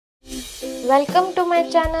Welcome to my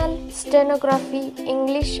channel Stenography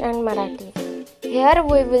English and Marathi. Here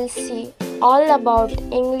we will see all about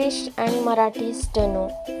English and Marathi steno.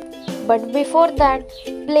 But before that,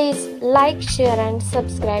 please like, share and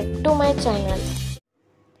subscribe to my channel.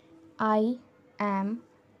 I am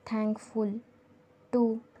thankful to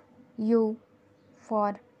you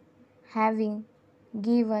for having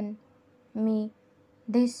given me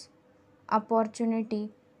this opportunity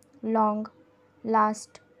long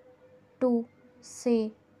last to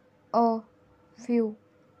say a few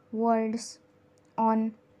words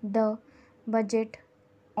on the budget.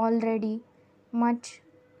 Already much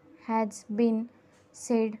has been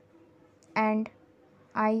said, and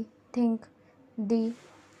I think the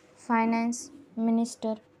finance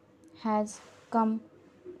minister has come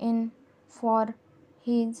in for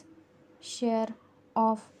his share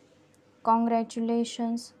of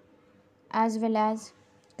congratulations as well as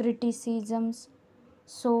criticisms,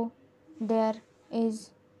 so there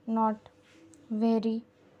is not very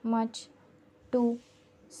much to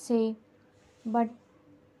say, but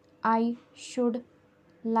I should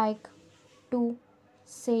like to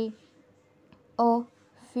say a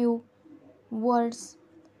few words.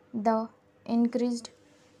 The increased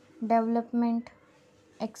development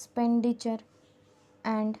expenditure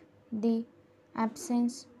and the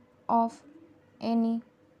absence of any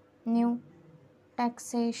new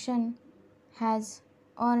taxation has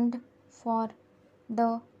earned for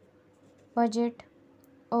the budget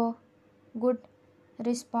a good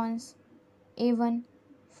response even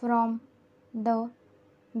from the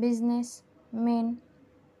businessmen.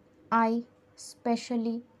 I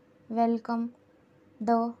especially welcome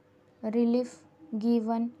the relief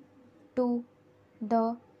given to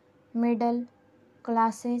the middle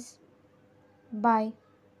classes by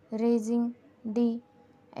raising the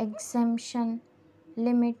exemption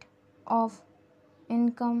limit of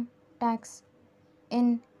income tax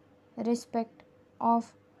in respect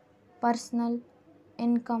of personal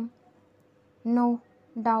income. No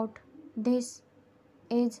doubt this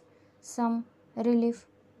is some relief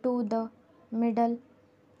to the middle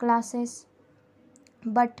classes,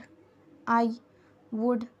 but I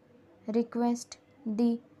would request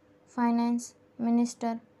the finance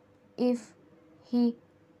minister, if he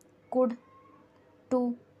could,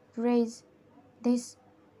 to raise this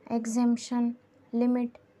exemption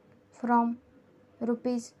limit from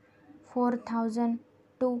rupees 4,000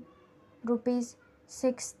 to rupees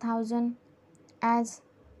 6,000, as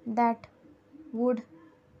that would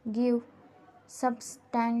give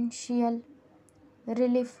substantial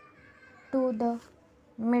relief to the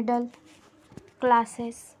middle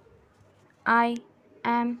classes. I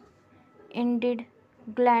am indeed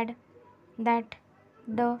glad that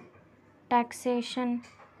the Taxation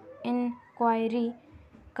Inquiry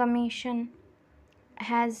Commission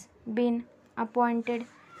has been appointed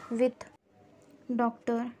with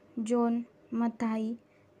Dr. John Mathai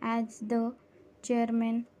as the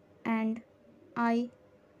chairman, and I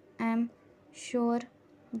am sure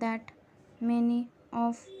that many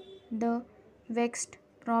of the vexed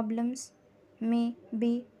problems may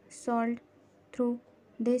be solved through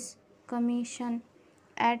this commission.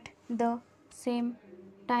 At the same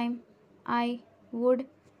time, I would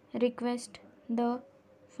request the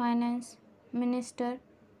finance minister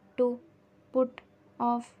to put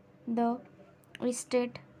off the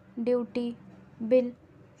estate duty bill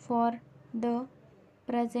for the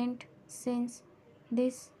present, since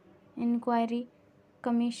this inquiry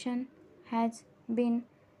commission has been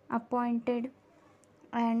appointed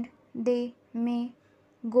and they may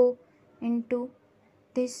go into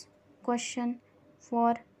this question,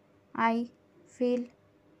 for I feel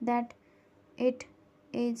that it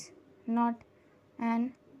is not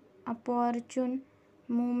an opportune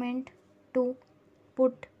moment to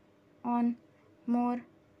put on more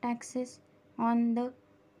taxes on the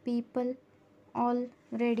people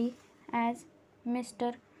already, as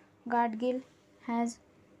Mr. Gadgil has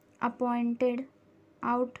appointed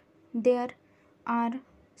out. There are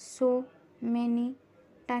so many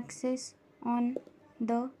taxes on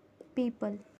the people.